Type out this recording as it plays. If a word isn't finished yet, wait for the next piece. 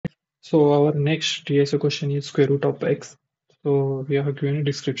So our next DSA question is square root of x. So we have given a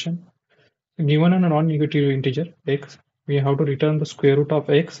description. Given a non-negative integer x, we have to return the square root of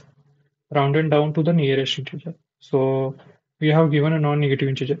x rounded down to the nearest integer. So we have given a non-negative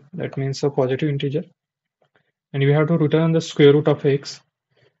integer, that means a positive integer, and we have to return the square root of x.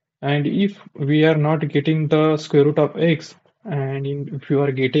 And if we are not getting the square root of x, and if you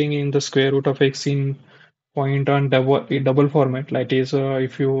are getting in the square root of x in point on double format, like is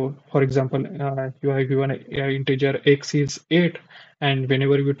if you, for example, you are given a integer x is 8, and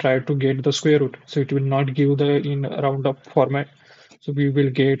whenever you try to get the square root, so it will not give the in round up format, so we will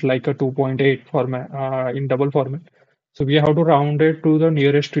get like a 2.8 format in double format. So we have to round it to the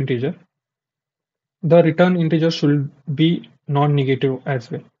nearest integer. The return integer should be non-negative as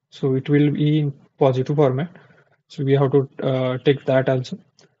well, so it will be in positive format, so we have to take that also.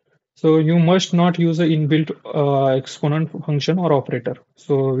 So you must not use the inbuilt exponent function or operator.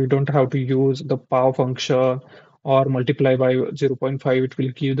 So we don't have to use the power function or multiply by zero point 0.5, it will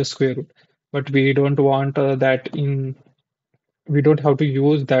give the square root. But we don't want that in, we don't have to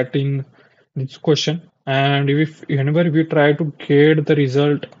use that in this question. And if whenever we try to get the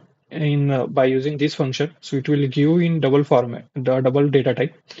result in by using this function, so it will give in double format, the double data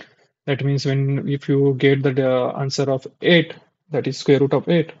type. That means when if you get the answer of 8, that is square root of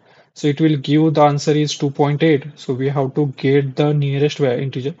 8, so it will give the answer is 2.8. So we have to get the nearest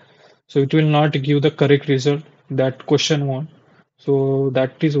integer. So it will not give the correct result that question want. So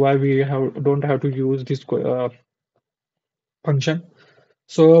that is why we don't have to use this function.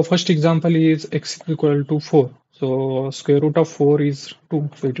 So first example is x equal to 4. So square root of 4 is 2.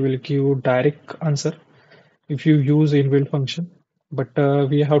 So it will give direct answer if you use inbuilt function. But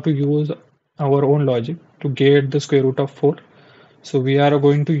we have to use our own logic to get the square root of 4. So we are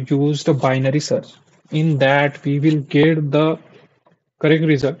going to use the binary search. In that we will get the correct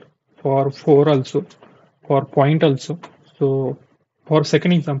result for 4 also, for point also. So for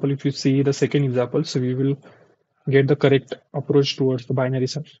second example, if you see the second example, so we will get the correct approach towards the binary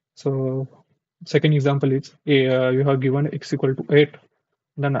search. So second example is you have given x equal to 8,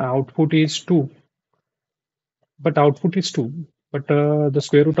 then output is 2, but output is 2. But the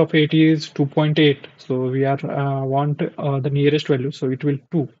square root of 8 is 2.8. So we are want the nearest value, so it will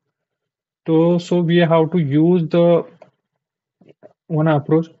 2. So we have to use the one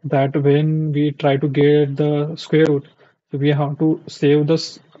approach that when we try to get the square root, so we have to save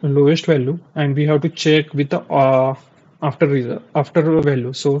the lowest value and we have to check with the after result after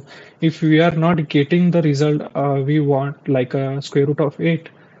value. So if we are not getting the result we want, like a square root of 8,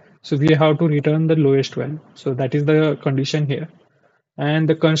 so we have to return the lowest value. So that is the condition here. And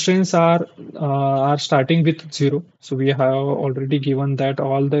the constraints are starting with 0. So we have already given that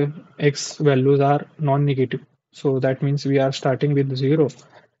all the x values are non-negative. So that means we are starting with 0.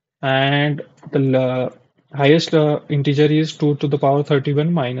 And the highest integer is 2 to the power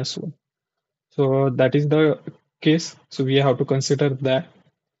 31 minus 1. So that is the case. So we have to consider that.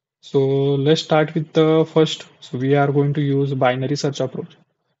 So let's start with the first. So we are going to use binary search approach.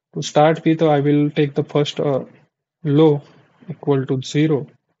 To start with, I will take the first low equal to 0,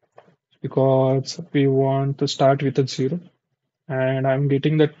 because we want to start with a 0, and I'm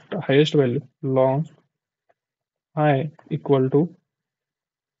getting the highest value long I equal to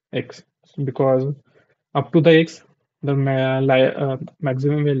x, because up to the x the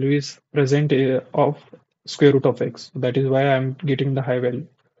maximum value is present of square root of x. That is why I'm getting the high value,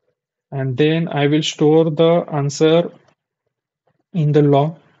 and then I will store the answer in the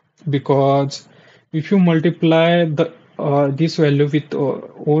long, because if you multiply the this value with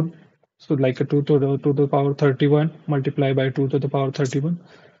odd, so like a 2 to the power 31 multiplied by 2 to the power 31,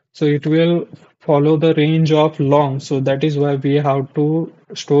 so it will follow the range of long. So that is why we have to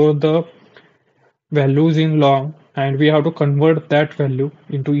store the values in long, and we have to convert that value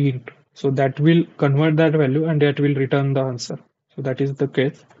into int. So that will convert that value and that will return the answer. So that is the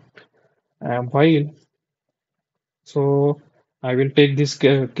case. While so I will take this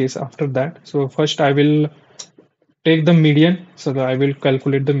case after that. So first I will take the median. So I will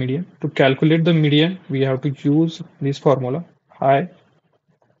calculate the median. To calculate the median, we have to use this formula: high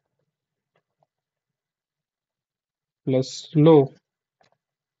plus low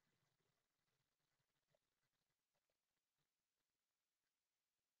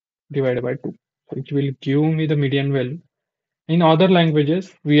divided by 2. So it will give me the median value. In other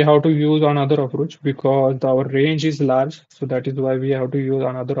languages, we have to use another approach because our range is large. So that is why we have to use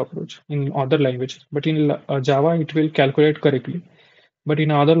another approach in other languages. But in Java, it will calculate correctly. But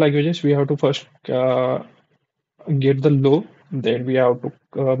in other languages, we have to first get the low, then we have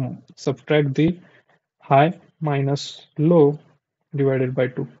to subtract the high minus low divided by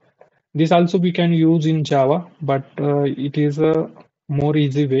 2. This also we can use in Java, but it is a more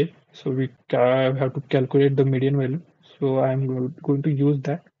easy way. So we have to calculate the median value. So I'm going to use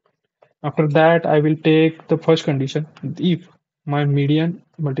that. After that, I will take the first condition. If my median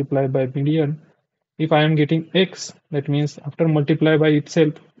multiplied by median, if I am getting x, that means after multiply by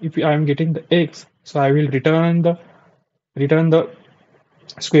itself, if I am getting the x, so I will return the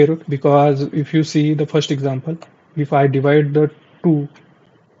square root, because if you see the first example, if I divide the two,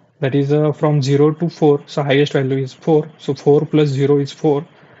 that is from 0 to 4, so highest value is 4, so 4 plus 0 is 4,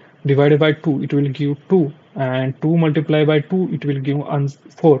 divided by 2 it will give 2, and 2 multiplied by 2 it will give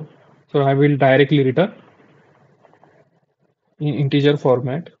 4. So I will directly return in integer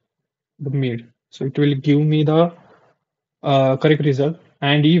format the mid, so it will give me the correct result.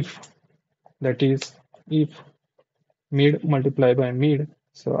 And if, that is, if mid multiply by mid,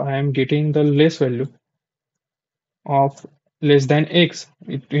 so I am getting the less value of less than x.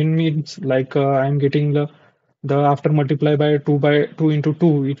 It means like I'm getting the after multiply by 2 into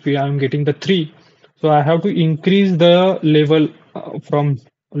 2, if we I'm getting the 3. So I have to increase the level from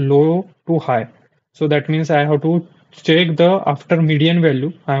low to high. So that means I have to check the after median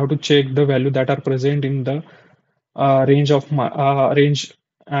value. I have to check the value that are present in the range to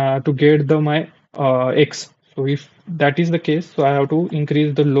get the my x. So if that is the case, so I have to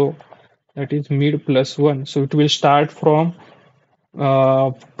increase the low, that is mid plus 1. So it will start from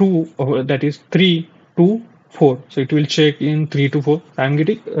 2, that is 3 to 4. So it will check in 3 to 4. I'm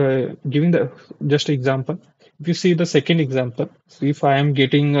getting giving the just example. If you see the second example, so if I am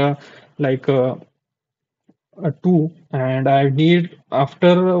getting like a 2 and I need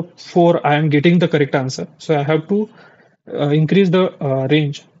after 4, I am getting the correct answer. So I have to increase the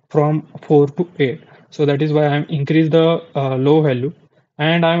range from 4 to 8. So that is why I'm increase the low value,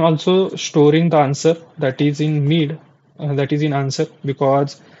 and I'm also storing the answer that is in mid, that is in answer,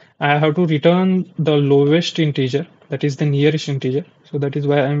 because I have to return the lowest integer, that is the nearest integer. So that is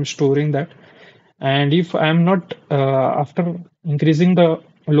why I'm storing that. And if I'm not after increasing the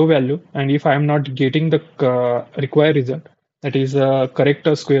low value, and if I'm not getting the required result, that is correct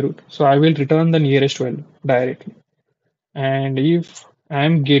square root, so I will return the nearest value directly. And if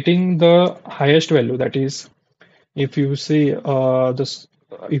I'm getting the highest value, that is, if you see this,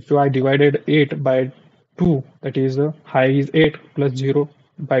 if I divided 8 by 2, that is high is 8 plus 0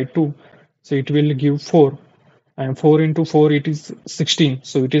 by 2, so it will give 4, and 4 into 4 it is 16,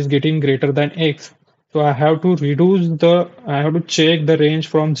 so it is getting greater than x. So I have to check the range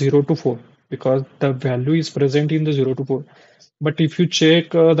from 0 to 4, because the value is present in the 0 to 4. But if you check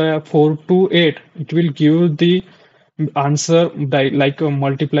the 4 to 8, it will give the answer by like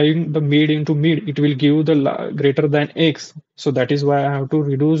multiplying the mid into mid, it will give the greater than x. So that is why I have to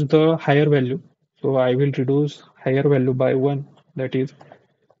reduce the higher value. So I will reduce higher value by 1, that is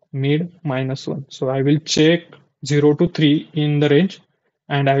mid minus 1. So I will check 0 to 3 in the range,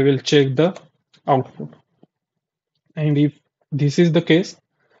 and I will check the output. And if this is the case,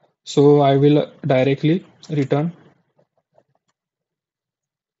 so I will directly return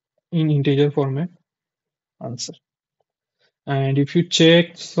in integer format answer. And if you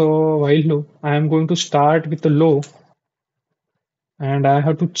check, so while low, I am going to start with the low, and I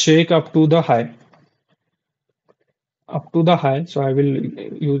have to check up to the high. Up to the high, so I will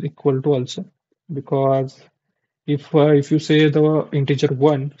use equal to also, because if you say the integer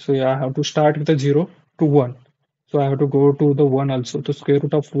 1, so yeah, I have to start with the 0 to 1. So I have to go to the 1 also. The square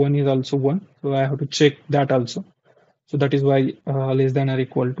root of 1 is also 1. So I have to check that also. So that is why less than or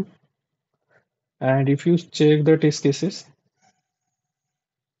equal to. And if you check the test cases,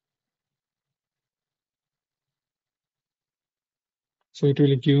 so it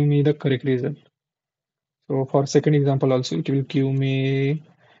will give me the correct result. So for second example also, it will give me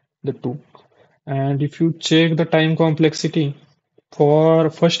the 2. And if you check the time complexity,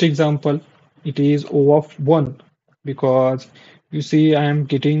 for first example, it is O of 1, because you see I am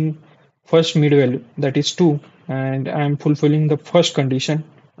getting first mid value, that is 2, and I am fulfilling the first condition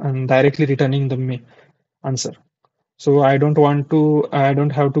and directly returning the answer. So I don't have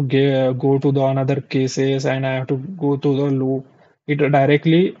to go to the another cases, and I have to go to the loop. It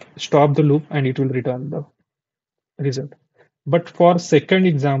directly stop the loop and it will return the result. But for second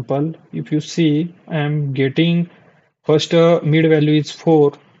example, if you see, I am getting first mid value is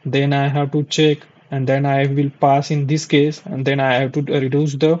 4, then I have to check, and then I will pass in this case, and then I have to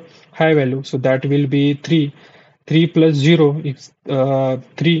reduce the high value. So that will be 3. 3 plus 0 is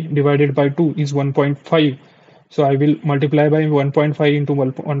 3 divided by 2 is 1.5. So I will multiply by 1.5 into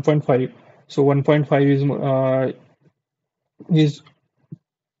 1.5. So 1.5 is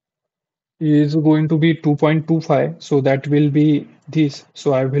is going to be 2.25, so that will be this.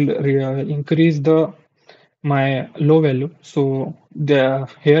 So I will increase the my low value. So the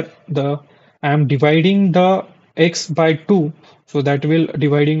here the I am dividing the x by 2, so that will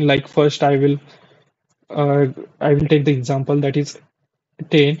dividing, like first uh, I will take the example that is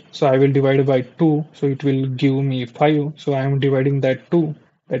 10, so I will divide by 2, so it will give me 5. So I am dividing that 2.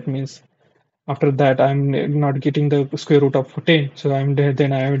 That means after that I'm not getting the square root of 10, so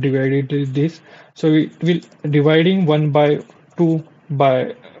then I have divided this, so it will dividing 1 by 2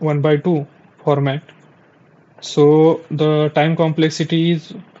 by 1 by 2 format. So the time complexity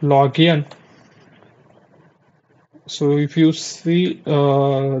is log n. So if you see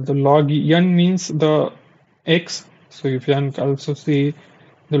the log n means the x, so if you can also see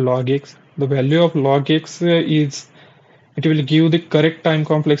the log x, the value of log x is, it will give the correct time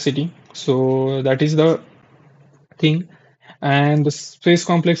complexity. So that is the thing. And the space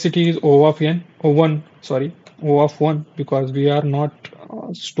complexity is O of n, O1, sorry, O of 1, because we are not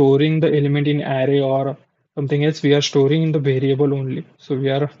storing the element in array or something else. We are storing in the variable only. So we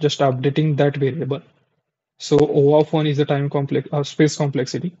are just updating that variable. So O of 1 is the space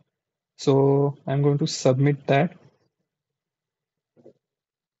complexity. So I'm going to submit that.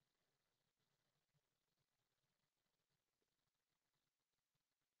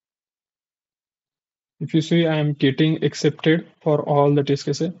 If you see I'm getting accepted for all the test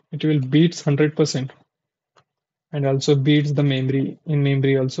cases, it will beats 100% and also beats the memory. In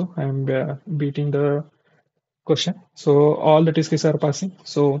memory also, I'm beating the question. So all the test cases are passing.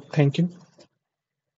 So thank you.